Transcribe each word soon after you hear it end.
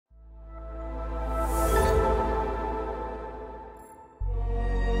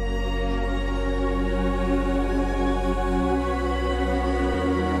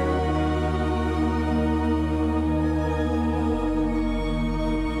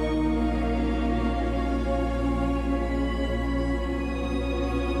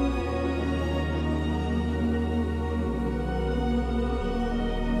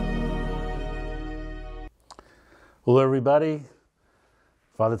Hello, everybody.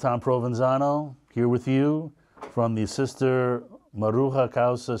 Father Tom Provenzano here with you from the Sister Maruja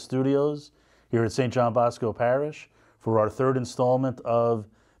Causa Studios here at St. John Bosco Parish for our third installment of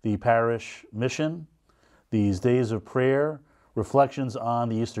the parish mission, these days of prayer, reflections on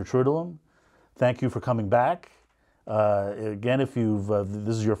the Easter Triduum. Thank you for coming back. Again, if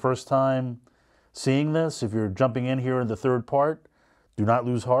this is your first time seeing this, if you're jumping in here in the third part, do not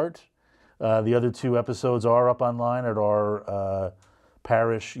lose heart. The other two episodes are up online at our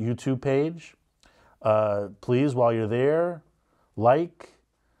parish YouTube page. Please, while you're there, like,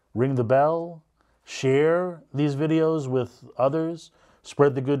 ring the bell, share these videos with others,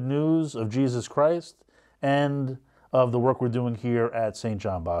 spread the good news of Jesus Christ and of the work we're doing here at St.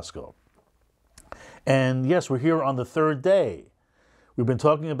 John Bosco. And yes, we're here on the third day. We've been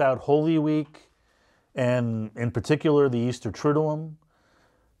talking about Holy Week and in particular the Easter Triduum.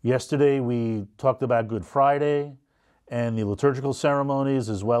 Yesterday we talked about Good Friday and the liturgical ceremonies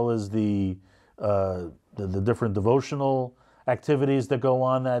as well as the different devotional activities that go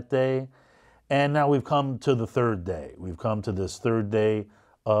on that day. And now we've come to the third day. We've come to this third day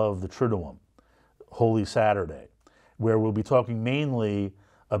of the Triduum, Holy Saturday, where we'll be talking mainly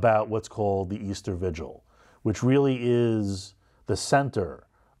about what's called the Easter Vigil, which really is the center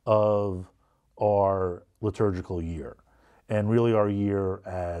of our liturgical year and really our year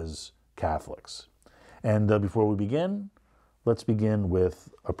as Catholics. And before we begin, let's begin with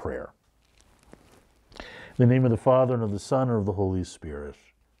a prayer. In the name of the Father, and of the Son, and of the Holy Spirit.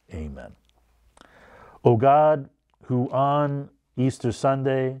 Amen. O God, who on Easter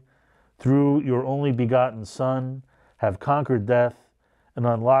Sunday, through your only begotten Son, have conquered death and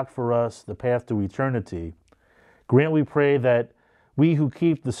unlocked for us the path to eternity, grant, we pray, that we who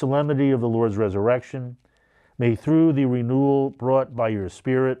keep the solemnity of the Lord's resurrection may, through the renewal brought by your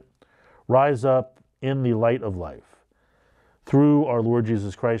Spirit, rise up in the light of life. Through our Lord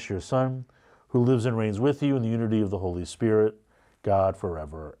Jesus Christ, your Son, who lives and reigns with you in the unity of the Holy Spirit, God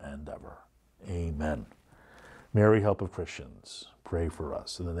forever and ever. Amen. Mary, help of Christians, pray for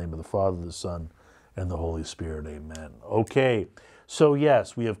us. In the name of the Father, the Son, and the Holy Spirit. Amen. Okay, so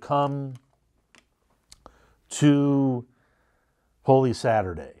yes, we have come to Holy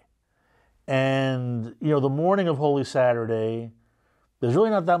Saturday. And, you know, the morning of Holy Saturday, there's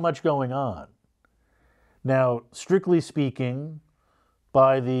really not that much going on. Now, strictly speaking,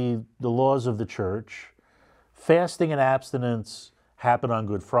 by the laws of the Church, fasting and abstinence happen on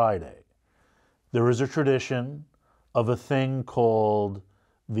Good Friday. There is a tradition of a thing called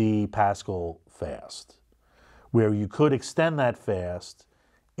the Paschal Fast, where you could extend that fast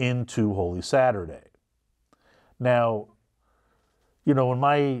into Holy Saturday. Now, you know, when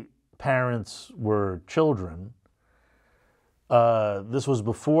my parents were children, this was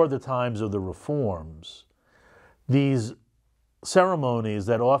before the times of the Reforms, these ceremonies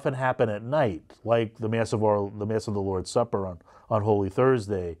that often happen at night, like the Mass of the Lord's Supper on Holy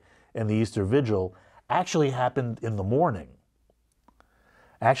Thursday and the Easter Vigil, actually happened in the morning,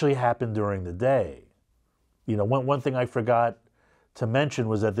 actually happened during the day. You know, one thing I forgot to mention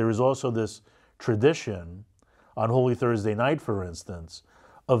was that there is also this tradition on Holy Thursday night, for instance,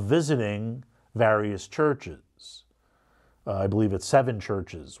 of visiting various churches. I believe it's 7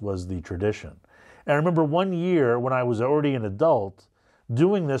 churches was the tradition. And I remember one year when I was already an adult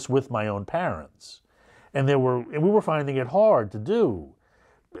doing this with my own parents. And we were finding it hard to do.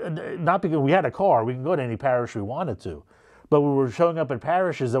 Not because we had a car, we can go to any parish we wanted to, but we were showing up at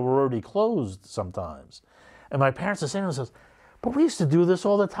parishes that were already closed sometimes. And my parents are saying to themselves, but we used to do this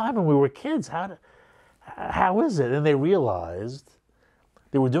all the time when we were kids. How is it? And they realized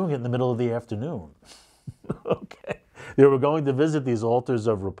they were doing it in the middle of the afternoon. Okay. They were going to visit these altars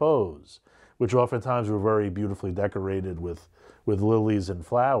of repose, which oftentimes were very beautifully decorated with lilies and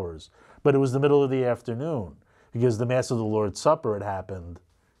flowers. But it was the middle of the afternoon because the Mass of the Lord's Supper had happened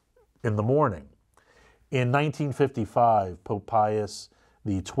in the morning. In 1955, Pope Pius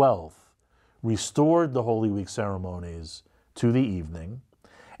XII restored the Holy Week ceremonies to the evening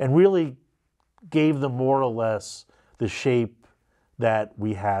and really gave them more or less the shape that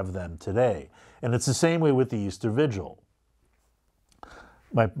we have them today. And it's the same way with the Easter Vigil.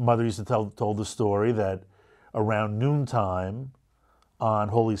 My mother used to told the story that around noontime on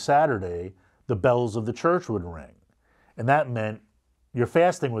Holy Saturday, the bells of the church would ring. And that meant your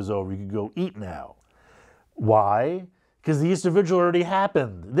fasting was over. You could go eat now. Why? Because the Easter Vigil already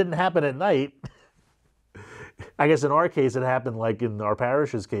happened. It didn't happen at night. I guess in our case, it happened like in our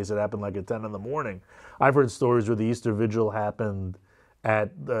parish's case, it happened like at 10 in the morning. I've heard stories where the Easter Vigil happened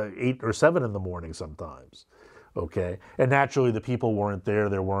at 8 or 7 in the morning sometimes. Okay? And naturally, the people weren't there.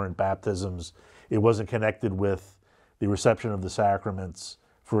 There weren't baptisms. It wasn't connected with the reception of the sacraments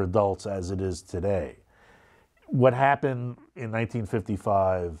for adults as it is today. What happened in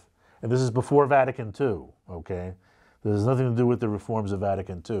 1955, and this is before Vatican II, okay? This has nothing to do with the reforms of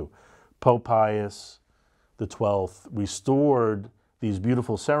Vatican II. Pope Pius XII restored these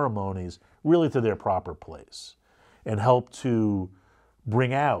beautiful ceremonies really to their proper place and helped to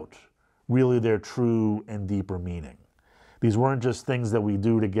bring out really their true and deeper meaning. These weren't just things that we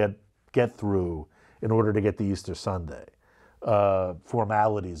do to get through in order to get to Easter Sunday,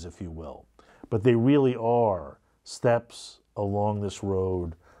 formalities, if you will. But they really are steps along this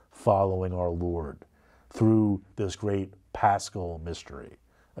road following our Lord through this great Paschal mystery.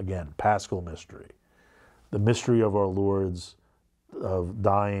 Again, Paschal mystery. The mystery of our Lord's of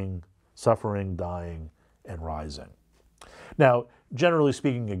dying, suffering, dying, and rising. Now, generally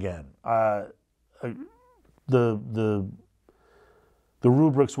speaking, again, the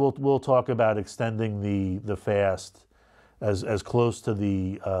rubrics will talk about extending the fast as close to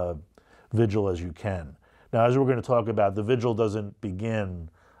the vigil as you can. Now, as we're going to talk about, the vigil doesn't begin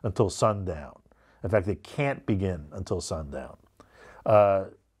until sundown. In fact, it can't begin until sundown.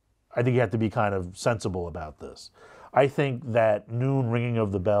 I think you have to be kind of sensible about this. I think that noon ringing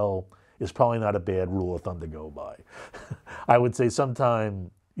of the bell is probably not a bad rule of thumb to go by. I would say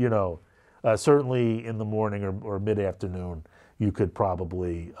sometime, certainly in the morning or mid-afternoon, you could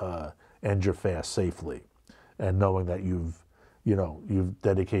probably end your fast safely, and knowing that you've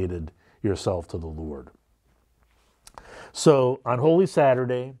dedicated yourself to the Lord. So on Holy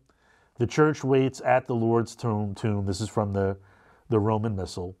Saturday, the church waits at the Lord's tomb. This is from the Roman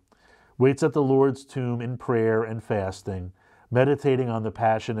Missal. Waits at the Lord's tomb in prayer and fasting, meditating on the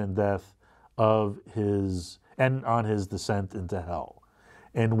passion and death of his, and on his descent into hell,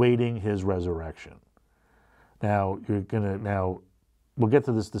 and waiting his resurrection. Now, we'll get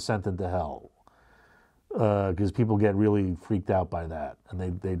to this descent into hell, because people get really freaked out by that,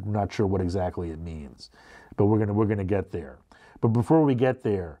 and they're not sure what exactly it means. But we're gonna get there. But before we get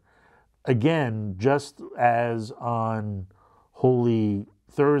there, again, just as on Holy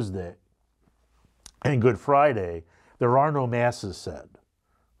Thursday and Good Friday, there are no masses said,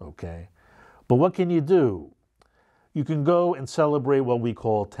 okay? But what can you do? You can go and celebrate what we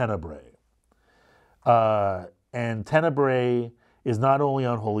call Tenebrae. And Tenebrae is not only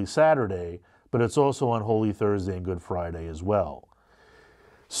on Holy Saturday, but it's also on Holy Thursday and Good Friday as well.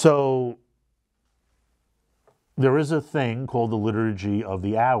 So there is a thing called the Liturgy of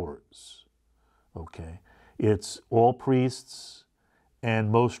the Hours, okay? It's all priests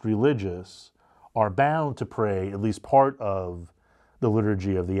and most religious are bound to pray at least part of the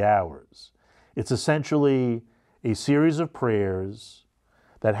Liturgy of the Hours. It's essentially a series of prayers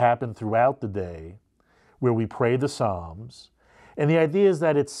that happen throughout the day where we pray the Psalms. And the idea is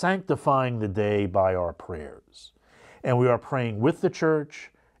that it's sanctifying the day by our prayers. And we are praying with the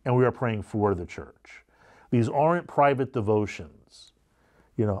church and we are praying for the church. These aren't private devotions.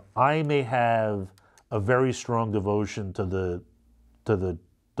 I may have a very strong devotion to the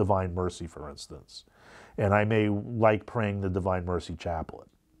Divine Mercy, for instance. And I may like praying the Divine Mercy Chaplet.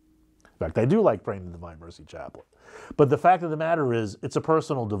 In fact, I do like praying the Divine Mercy Chaplet. But the fact of the matter is, it's a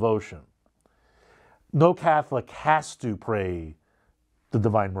personal devotion. No Catholic has to pray the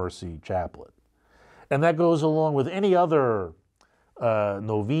Divine Mercy Chaplet. And that goes along with any other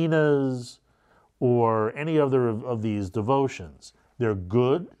novenas or any other of these devotions. They're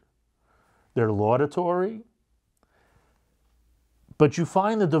good, they're laudatory, but you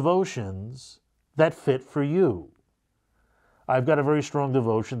find the devotions that fit for you. I've got a very strong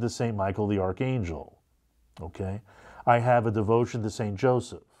devotion to St. Michael the Archangel, okay? I have a devotion to St.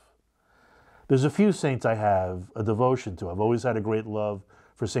 Joseph. There's a few saints I have a devotion to. I've always had a great love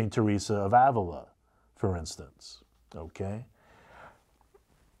for St. Teresa of Avila, for instance, okay?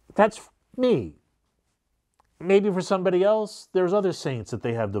 That's me. Maybe for somebody else, there's other saints that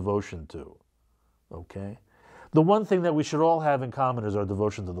they have devotion to, okay? The one thing that we should all have in common is our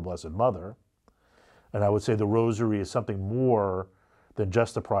devotion to the Blessed Mother. And I would say the Rosary is something more than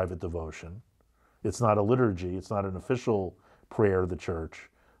just a private devotion. It's not a liturgy. It's not an official prayer of the church.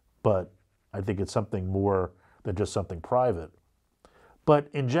 But I think it's something more than just something private. But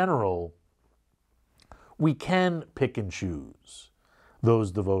in general, we can pick and choose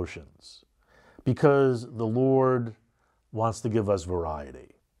those devotions because the Lord wants to give us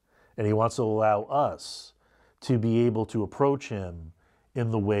variety. And he wants to allow us to be able to approach him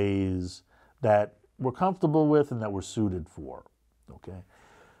in the ways that we're comfortable with and that we're suited for, okay?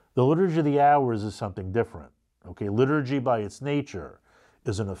 The Liturgy of the Hours is something different, okay? Liturgy by its nature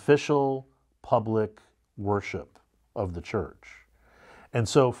is an official public worship of the church. And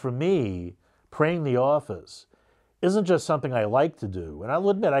so for me, praying the office isn't just something I like to do. And I'll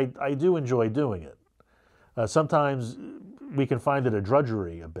admit, I do enjoy doing it. Sometimes we can find it a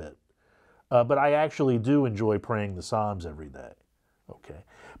drudgery a bit. But I actually do enjoy praying the Psalms every day. Okay?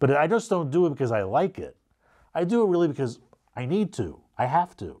 But I just don't do it because I like it. I do it really because I need to. I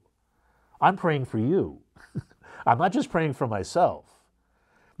have to. I'm praying for you. I'm not just praying for myself.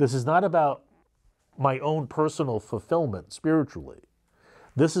 This is not about my own personal fulfillment spiritually.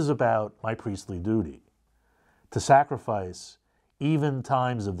 This is about my priestly duty to sacrifice even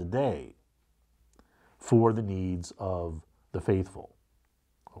times of the day for the needs of the faithful.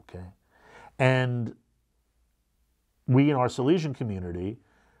 Okay? And we in our Salesian community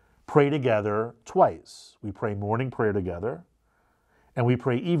pray together twice. We pray morning prayer together, and we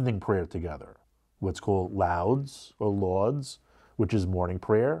pray evening prayer together, what's called lauds or lauds, which is morning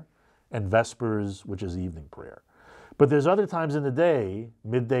prayer, and vespers, which is evening prayer. But there's other times in the day,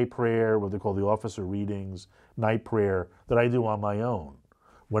 midday prayer, what they call the officer readings, night prayer, that I do on my own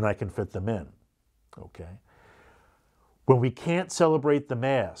when I can fit them in. Okay? When we can't celebrate the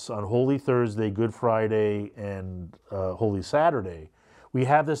Mass on Holy Thursday, Good Friday, and Holy Saturday, we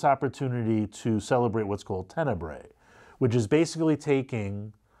have this opportunity to celebrate what's called Tenebrae, which is basically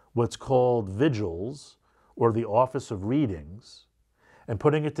taking what's called vigils, or the office of readings, and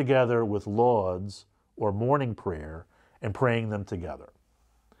putting it together with lauds, or morning prayer, and praying them together.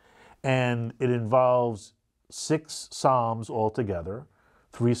 And it involves 6 psalms altogether,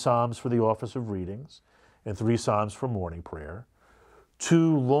 3 psalms for the office of readings, and 3 psalms for morning prayer,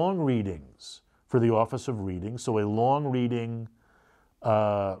 2 long readings for the office of reading, so a long reading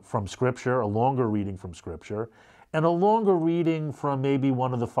from Scripture, a longer reading from Scripture, and a longer reading from maybe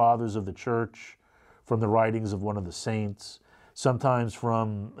one of the fathers of the church, from the writings of one of the saints, sometimes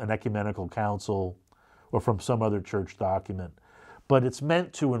from an ecumenical council, or from some other church document. But it's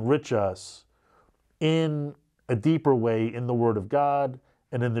meant to enrich us in a deeper way in the Word of God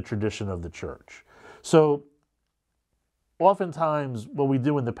and in the tradition of the church. So oftentimes what we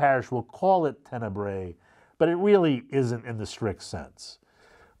do in the parish, we'll call it Tenebrae, but it really isn't in the strict sense.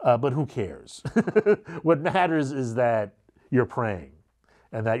 But who cares? What matters is that you're praying,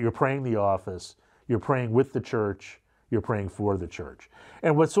 and that you're praying the office, you're praying with the church, you're praying for the church.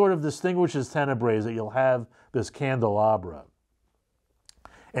 And what sort of distinguishes Tenebrae is that you'll have this candelabra.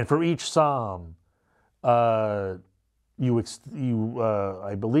 And for each psalm, I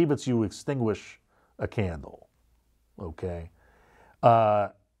believe it's you extinguish a candle, okay,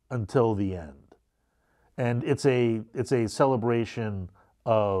 until the end. And it's a celebration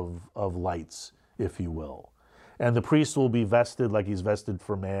of lights, if you will. And the priest will be vested like he's vested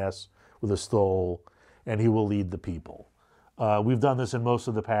for Mass with a stole, and he will lead the people. We've done this in most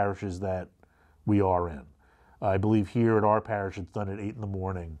of the parishes that we are in. I believe here at our parish it's done at 8 in the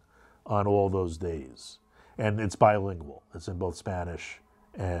morning on all those days. And it's bilingual. It's in both Spanish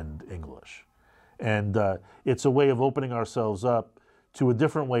and English. And it's a way of opening ourselves up to a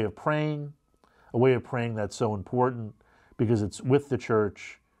different way of praying, a way of praying that's so important because it's with the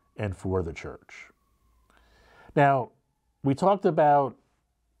church and for the church. Now, we talked about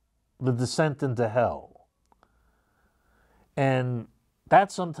the descent into hell. And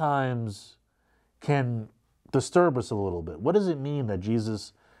that sometimes can disturb us a little bit. What does it mean that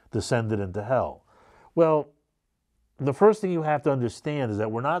Jesus descended into hell? Well, the first thing you have to understand is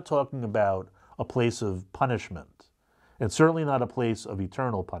that we're not talking about a place of punishment, and certainly not a place of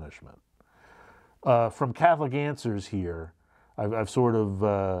eternal punishment. From Catholic Answers here, I've sort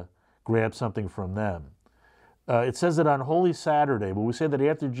of grabbed something from them. It says that on Holy Saturday, but we say that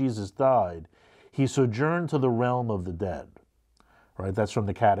after Jesus died, he sojourned to the realm of the dead. Right? That's from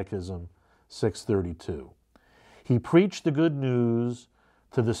the Catechism 632. He preached the good news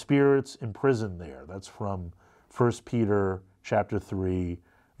to the spirits imprisoned there. That's from 1 Peter chapter 3,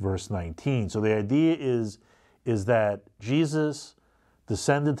 verse 19. So the idea is that Jesus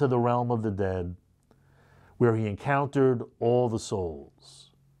descended to the realm of the dead, where he encountered all the souls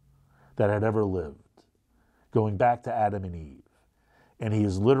that had ever lived, going back to Adam and Eve. And he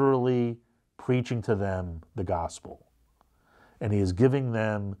is literally preaching to them the gospel. And he is giving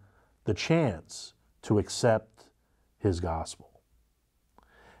them the chance to accept his gospel.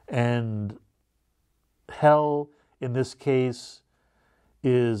 And hell, in this case,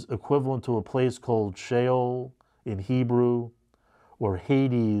 is equivalent to a place called Sheol in Hebrew, or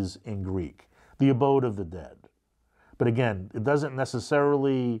Hades in Greek, the abode of the dead. But again, it doesn't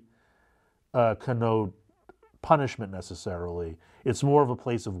necessarily connote punishment necessarily. It's more of a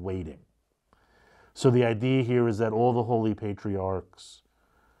place of waiting. So the idea here is that all the holy patriarchs,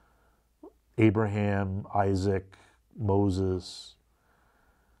 Abraham, Isaac, Moses,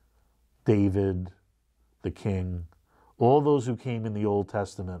 David, the king, all those who came in the Old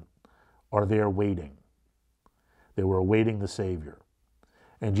Testament are there waiting. They were awaiting the Savior.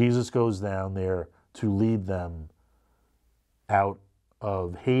 And Jesus goes down there to lead them out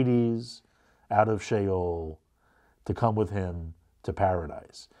of Hades, out of Sheol, to come with him to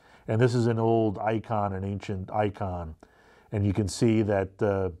paradise. And this is an old icon, an ancient icon. And you can see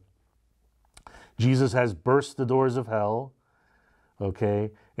that Jesus has burst the doors of hell,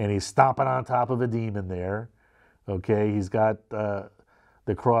 okay? And he's stomping on top of a demon there, okay? He's got the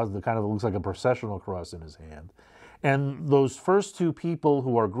cross, the kind of looks like a processional cross in his hand. And those first two people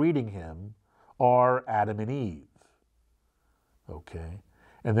who are greeting him are Adam and Eve, okay?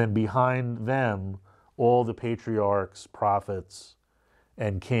 And then behind them, all the patriarchs, prophets,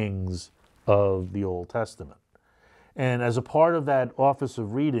 and kings of the Old Testament. And as a part of that office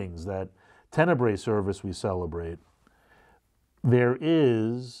of readings, that Tenebrae service we celebrate, there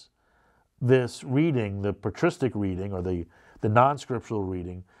is this reading, the patristic reading, or the non-scriptural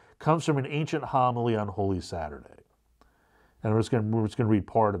reading, comes from an ancient homily on Holy Saturday. And we're just going to read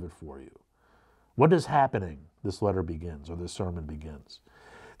part of it for you. What is happening? This letter begins, or this sermon begins.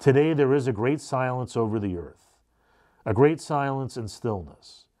 Today there is a great silence over the earth, a great silence and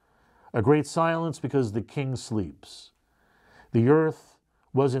stillness, a great silence because the king sleeps. The earth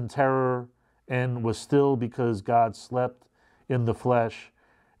was in terror and was still because God slept in the flesh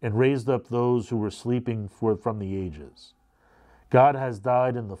and raised up those who were sleeping from the ages. God has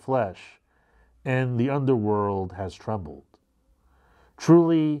died in the flesh, and the underworld has trembled.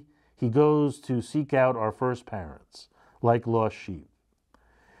 Truly, he goes to seek out our first parents, like lost sheep.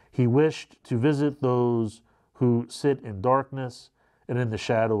 He wished to visit those who sit in darkness and in the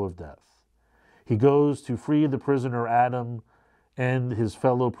shadow of death. He goes to free the prisoner Adam and his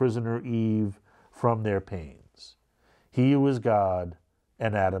fellow prisoner Eve from their pains. He who is God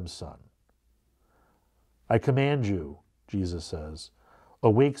and Adam's son. I command you, Jesus says,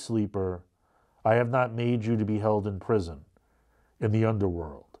 awake, sleeper. I have not made you to be held in prison, in the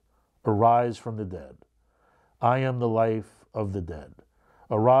underworld. Arise from the dead. I am the life of the dead.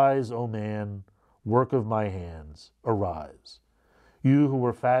 Arise, O man, work of my hands, arise. You who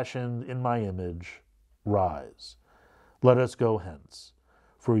were fashioned in my image, rise. Let us go hence.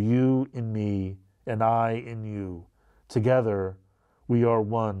 For you in me, and I in you, together we are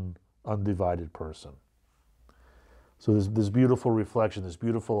one undivided person. So this beautiful reflection, this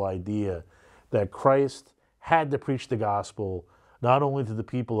beautiful idea that Christ had to preach the gospel not only to the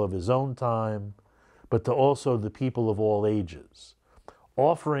people of his own time, but to also the people of all ages,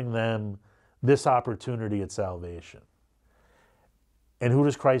 offering them this opportunity at salvation. And who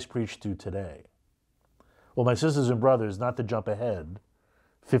does Christ preach to today? Well, my sisters and brothers, not to jump ahead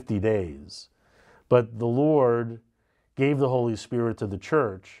 50 days, but the Lord gave the Holy Spirit to the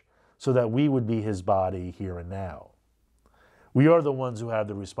church so that we would be his body here and now. We are the ones who have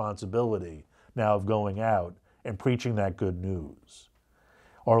the responsibility now of going out and preaching that good news.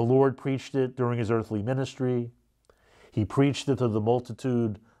 Our Lord preached it during his earthly ministry. He preached it to the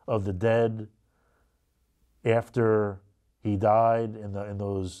multitude of the dead after he died in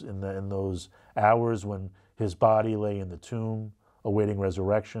those hours when his body lay in the tomb awaiting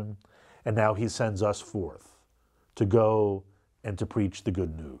resurrection. And now he sends us forth to go and to preach the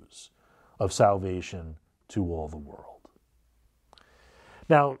good news of salvation to all the world.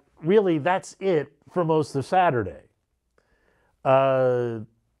 Now, really, that's it for most of Saturday.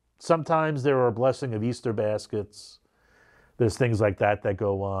 Sometimes there are blessing of Easter baskets. There's things like that that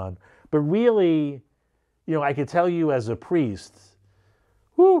go on. But really, I could tell you as a priest,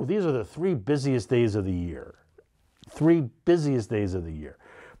 these are the 3 busiest days of the year. 3 busiest days of the year.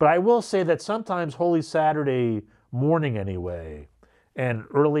 But I will say that sometimes Holy Saturday morning anyway, and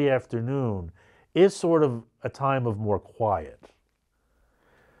early afternoon, is sort of a time of more quiet,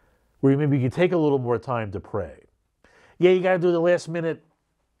 where maybe you can take a little more time to pray. Yeah, you got to do the last minute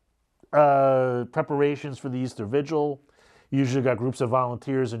preparations for the Easter Vigil. You usually got groups of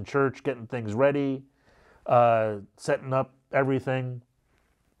volunteers in church getting things ready, setting up everything,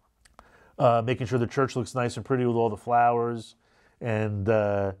 making sure the church looks nice and pretty with all the flowers and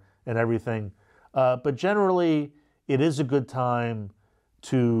everything. But generally, it is a good time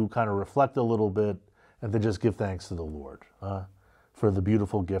to kind of reflect a little bit and to just give thanks to the Lord for the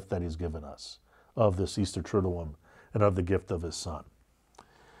beautiful gift that he's given us of this Easter Triduum and of the gift of his Son.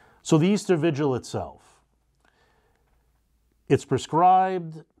 So the Easter Vigil itself, it's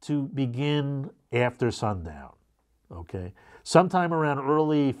prescribed to begin after sundown, okay? Sometime around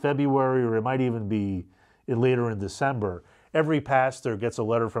early February, or it might even be later in December, every pastor gets a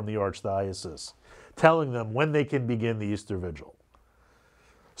letter from the Archdiocese telling them when they can begin the Easter Vigil.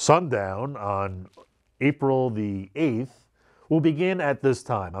 Sundown on April the 8th, will begin at this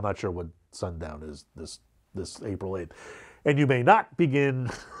time. I'm not sure what sundown is this April 8th. And you may not begin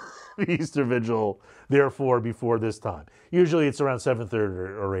the Easter Vigil, therefore, before this time. Usually it's around 7:30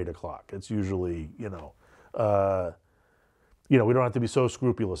 or 8 o'clock. It's usually, we don't have to be so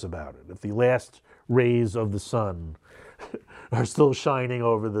scrupulous about it. If the last rays of the sun are still shining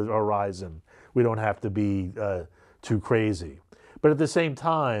over the horizon, we don't have to be too crazy. But at the same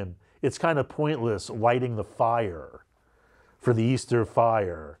time, it's kind of pointless lighting the fire for the Easter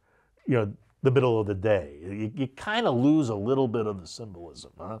fire, the middle of the day. You kind of lose a little bit of the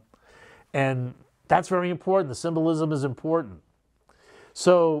symbolism, huh? And that's very important. The symbolism is important.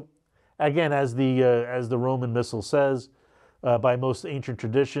 So, again, as the Roman Missal says, by most ancient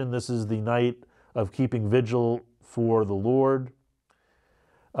tradition, this is the night of keeping vigil for the Lord,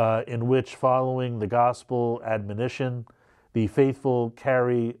 in which, following the gospel admonition, the faithful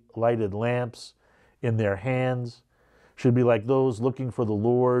carry lighted lamps in their hands, should be like those looking for the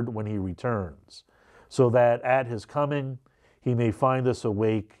Lord when he returns, so that at his coming he may find us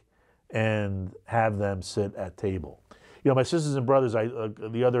awake and have them sit at table. My sisters and brothers,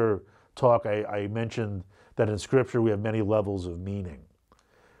 the other talk I mentioned that in Scripture we have many levels of meaning.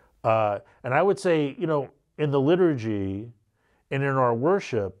 And I would say, in the liturgy and in our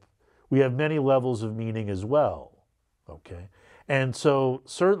worship, we have many levels of meaning as well, okay? And so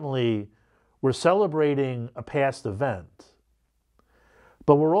certainly we're celebrating a past event,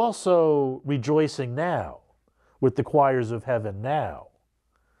 but we're also rejoicing now with the choirs of heaven now.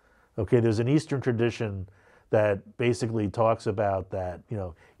 Okay, there's an Eastern tradition that basically talks about that,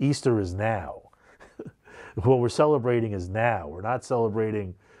 Easter is now. What we're celebrating is now. We're not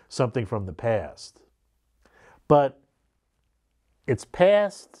celebrating something from the past. But it's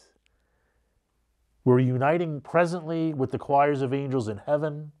past. We're uniting presently with the choirs of angels in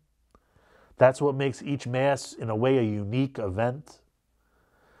heaven. That's what makes each Mass, in a way, a unique event.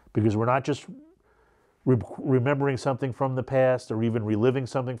 Because we're not just remembering something from the past or even reliving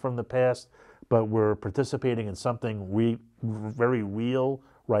something from the past, but we're participating in something very real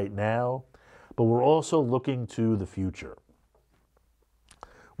right now. But we're also looking to the future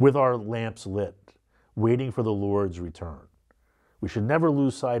with our lamps lit, waiting for the Lord's return. We should never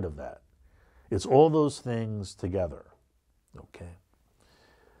lose sight of that. It's all those things together, okay?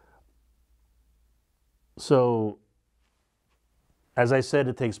 So, as I said,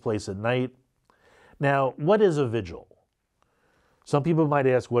 it takes place at night. Now, what is a vigil? Some people might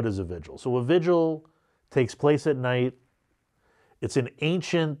ask, what is a vigil? So a vigil takes place at night. It's an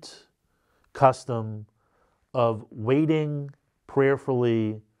ancient custom of waiting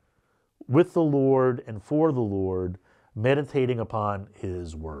prayerfully with the Lord and for the Lord, meditating upon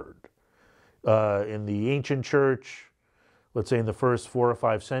his word. In the ancient church, let's say in the first 4 or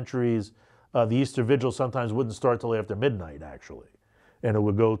 5 centuries, the Easter Vigil sometimes wouldn't start till after midnight, actually, and it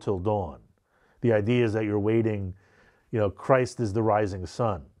would go till dawn. The idea is that you're waiting, Christ is the rising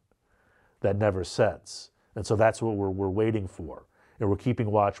sun that never sets. And so that's what we're waiting for. And we're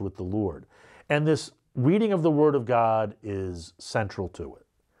keeping watch with the Lord. And this reading of the Word of God is central to it.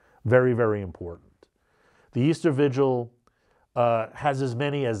 Very, very important. The Easter Vigil has as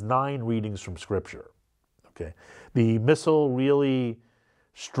many as 9 readings from Scripture. Okay, the Missal really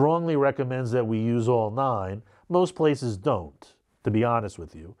strongly recommends that we use all 9. Most places don't, to be honest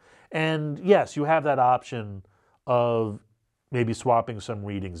with you. And yes, you have that option of maybe swapping some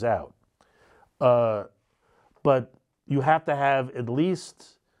readings out. But you have to have at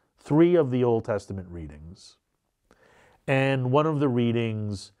least 3 of the Old Testament readings. And one of the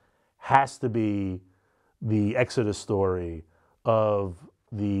readings has to be the Exodus story of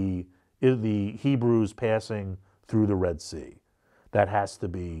the Hebrews passing through the Red Sea. That has to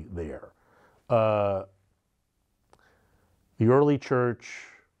be there. The early church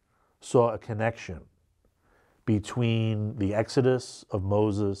saw a connection between the Exodus of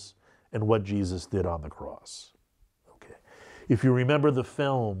Moses and what Jesus did on the cross. Okay. If you remember the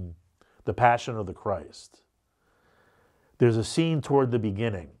film, The Passion of the Christ, there's a scene toward the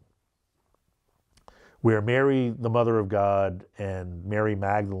beginning where Mary, the Mother of God, and Mary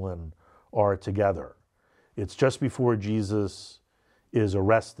Magdalene are together. It's just before Jesus is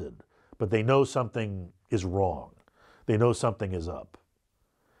arrested, but they know something is wrong. They know something is up.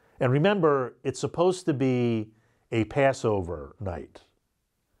 And remember, it's supposed to be a Passover night.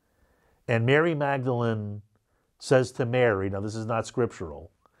 And Mary Magdalene says to Mary, now this is not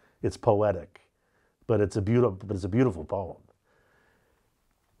scriptural, it's poetic, but it's a beautiful poem.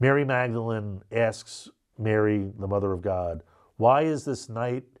 Mary Magdalene asks Mary, the Mother of God, why is this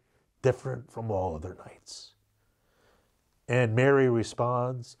night different from all other nights? And Mary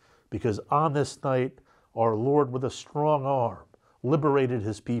responds, because on this night our Lord with a strong arm liberated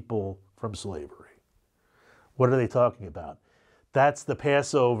his people from slavery. What are they talking about? That's the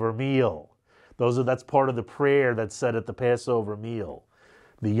Passover meal. That's part of the prayer that's said at the Passover meal.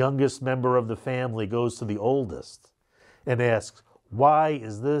 The youngest member of the family goes to the oldest and asks, why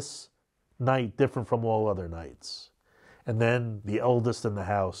is this night different from all other nights? And then the eldest in the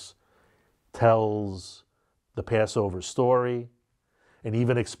house tells the Passover story and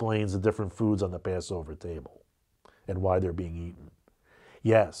even explains the different foods on the Passover table and why they're being eaten.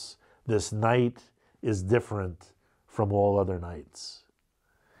 Yes, this night is different from all other nights.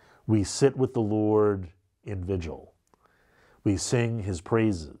 We sit with the Lord in vigil. We sing his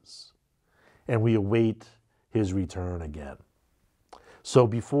praises, and we await his return again. So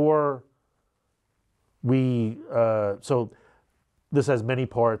before so this has many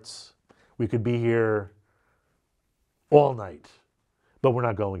parts. We could be here all night, but we're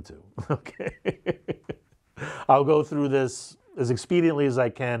not going to, okay? I'll go through this as expediently as I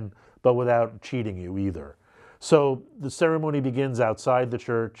can, but without cheating you either. So the ceremony begins outside the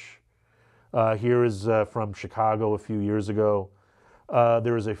church. Here is from Chicago a few years ago.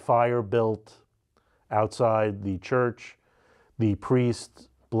 There is a fire built outside the church. The priest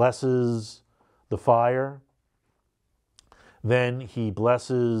blesses the fire. Then he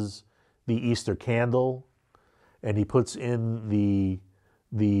blesses the Easter candle, and he puts in the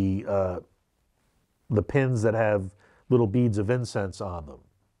pins that have little beads of incense on them.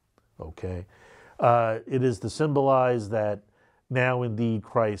 Okay, it is to symbolize that now indeed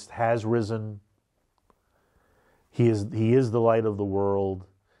Christ has risen. He is the light of the world.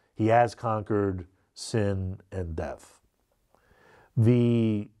 He has conquered sin and death.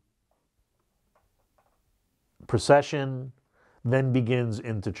 The procession then begins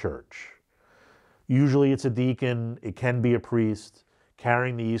into church. Usually it's a deacon, it can be a priest,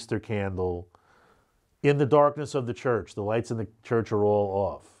 carrying the Easter candle. In the darkness of the church, the lights in the church are all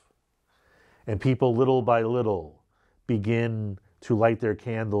off. And people, little by little, begin to light their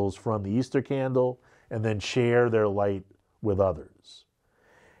candles from the Easter candle and then share their light with others.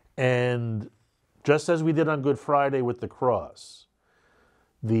 And just as we did on Good Friday with the cross,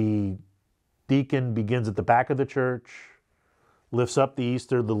 the deacon begins at the back of the church, lifts up the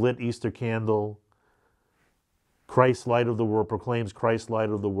lit Easter candle, Christ light of the world, proclaims Christ light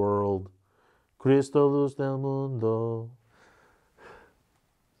of the world, Cristo luz del mundo,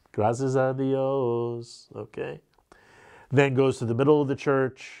 gracias a Dios, okay? Then goes to the middle of the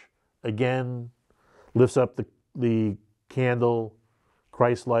church, again, lifts up the candle,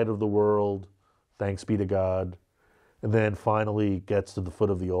 Christ light of the world, thanks be to God, and then finally gets to the foot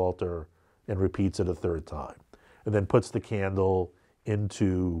of the altar and repeats it a third time, and then puts the candle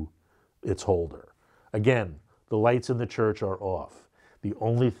into its holder. Again, the lights in the church are off. The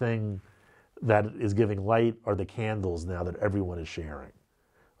only thing that is giving light are the candles now that everyone is sharing.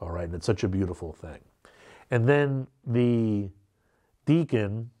 All right, and it's such a beautiful thing. And then the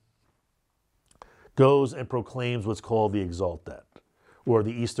deacon goes and proclaims what's called the Exultet, or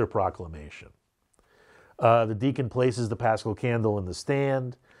the Easter proclamation. The deacon places the Paschal candle in the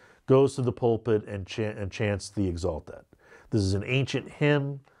stand, goes to the pulpit and chants the Exultet. This is an ancient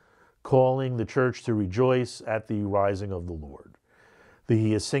hymn calling the church to rejoice at the rising of the Lord.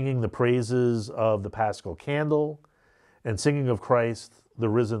 He is singing the praises of the Paschal candle and singing of Christ, the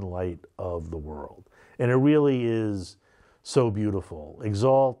risen light of the world. And it really is so beautiful.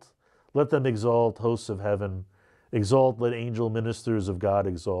 Exalt, let them exalt, hosts of heaven. Exalt, let angel ministers of God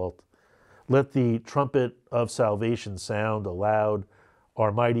exalt. Let the trumpet of salvation sound aloud,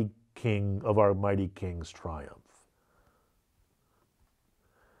 our mighty King of our mighty King's triumph.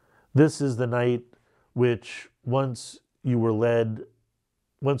 This is the night which once you led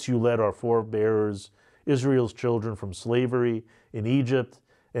our forebears, Israel's children, from slavery in Egypt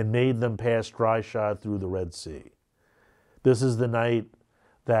and made them pass dry-shod through the Red Sea. This is the night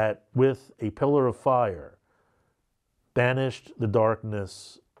that with a pillar of fire banished the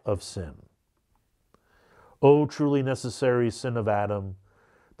darkness of sin. O truly necessary sin of Adam,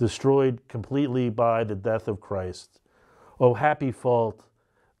 destroyed completely by the death of Christ. O happy fault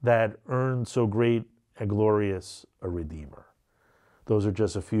that earned so great and glorious a Redeemer. Those are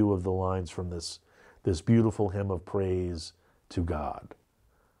just a few of the lines from this beautiful hymn of praise to God.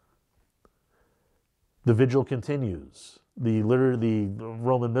 The vigil continues. The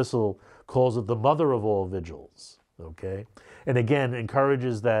Roman Missal calls it the mother of all vigils, okay? And again,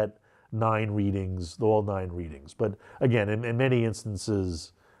 encourages that all 9 readings. But again, in many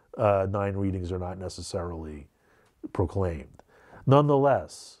instances, 9 readings are not necessarily proclaimed.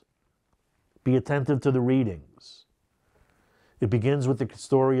 Nonetheless, be attentive to the readings. It begins with the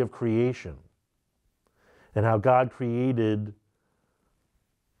story of creation. and how God created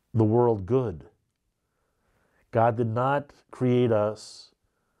the world good. God did not create us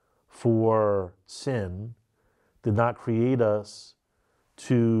for sin, did not create us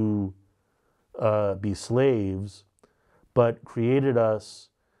to be slaves, but created us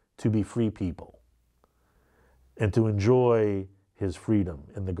to be free people and to enjoy his freedom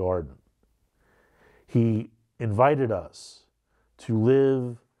in the garden. He invited us to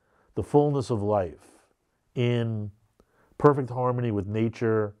live the fullness of life in perfect harmony with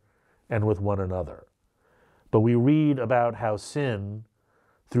nature and with one another. But we read about how sin,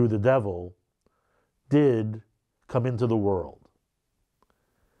 through the devil, did come into the world,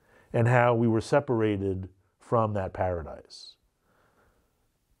 and how we were separated from that paradise.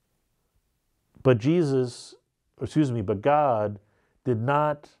 But God did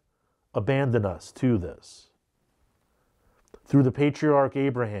not abandon us to this. Through the patriarch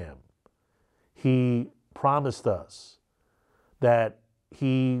Abraham, he promised us that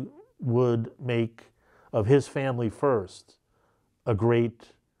he would make of his family first a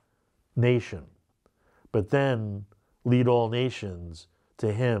great nation, but then lead all nations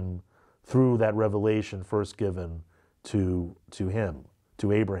to him through that revelation first given to him,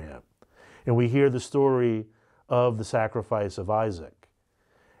 to Abraham. And we hear the story of the sacrifice of Isaac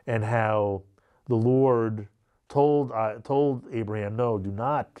and how the Lord told Abraham, no, do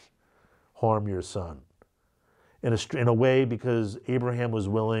not harm your son. In a way, because Abraham was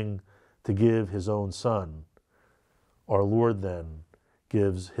willing to give his own son, our Lord then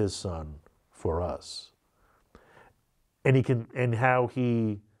gives his son for us. And how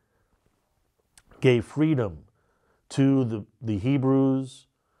he gave freedom to the Hebrews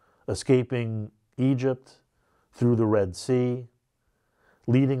escaping Egypt through the Red Sea,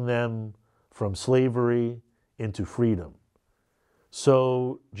 leading them from slavery into freedom.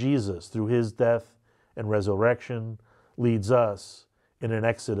 So Jesus, through his death and resurrection, leads us in an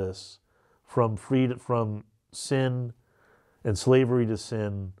exodus from freedom, from sin and slavery to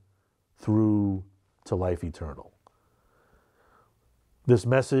sin, through to life eternal. This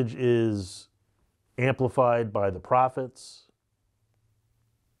message is amplified by the prophets.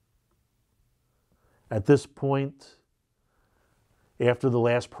 At this point, after the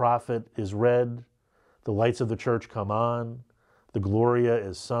last prophet is read, the lights of the church come on, the Gloria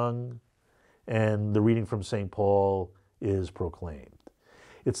is sung, and the reading from St. Paul is proclaimed.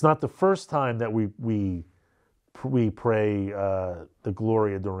 It's not the first time that we pray the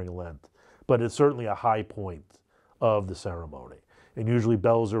Gloria during Lent, but it's certainly a high point of the ceremony. And usually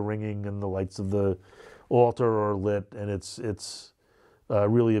bells are ringing and the lights of the altar are lit, and it's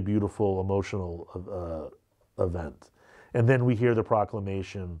really a beautiful, emotional event. And then we hear the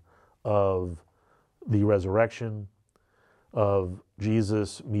proclamation of the resurrection, of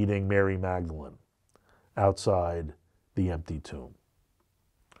Jesus meeting Mary Magdalene outside the empty tomb.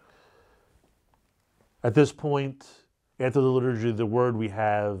 At this point, after the liturgy of the word, we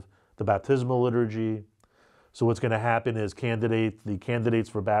have the baptismal liturgy. So what's going to happen is the candidates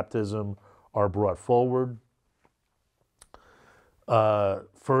for baptism are brought forward.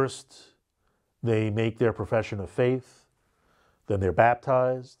 First, they make their profession of faith. Then they're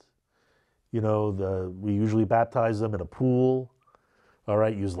baptized. We usually baptize them in a pool. All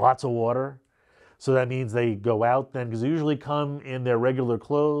right, use lots of water. So that means they go out then, because they usually come in their regular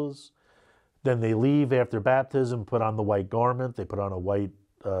clothes. Then they leave after baptism, put on the white garment. They put on a white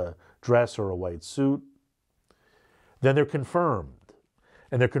dress or a white suit. Then they're confirmed.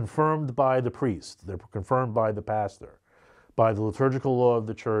 And they're confirmed by the priest. They're confirmed by the pastor. By the liturgical law of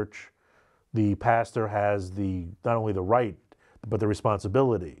the church, the pastor has not only the right, but the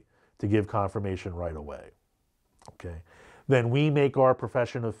responsibility to give confirmation right away. Okay. Then we make our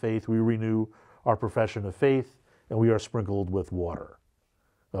profession of faith. We renew our profession of faith, and we are sprinkled with water.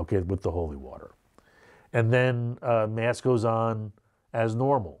 Okay, with the holy water. And then Mass goes on as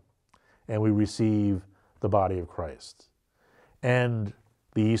normal, and we receive the body of Christ. And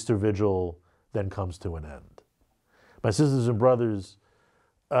the Easter Vigil then comes to an end. My sisters and brothers,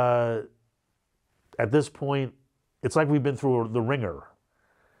 at this point, it's like we've been through the ringer.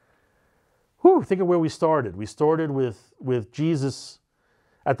 Think of where we started. We started with Jesus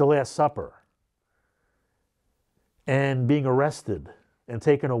at the Last Supper and being arrested and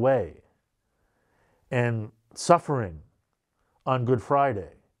taken away and suffering on Good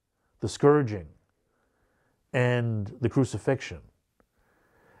Friday, the scourging and the crucifixion,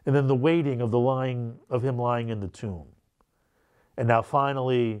 and then the waiting of him lying in the tomb, and now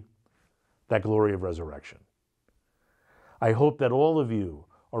finally that glory of resurrection. I hope that all of you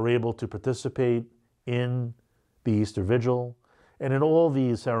are able to participate in the Easter Vigil and in all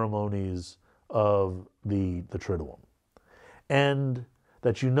these ceremonies of the Triduum. And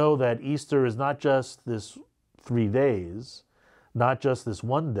that you know that Easter is not just this 3 days, not just this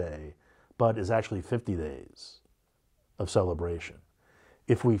one day, but is actually 50 days of celebration.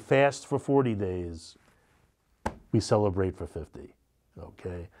 If we fast for 40 days, we celebrate for 50,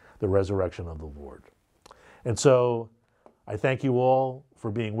 okay? The resurrection of the Lord. And so I thank you all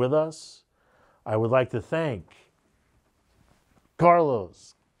for being with us. I would like to thank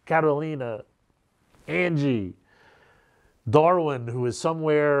Carlos, Carolina, Angie, Darwin, who is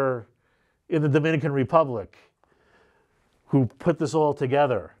somewhere in the Dominican Republic, who put this all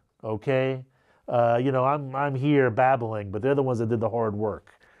together, okay? I'm here babbling, but they're the ones that did the hard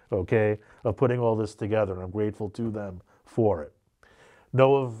work, okay, of putting all this together, and I'm grateful to them for it.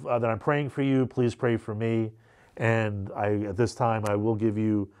 Know that I'm praying for you. Please pray for me. And at this time, I will give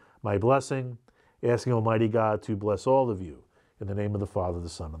you my blessing, asking Almighty God to bless all of you in the name of the Father, the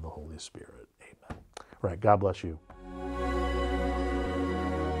Son, and the Holy Spirit. Amen. All right. God bless you.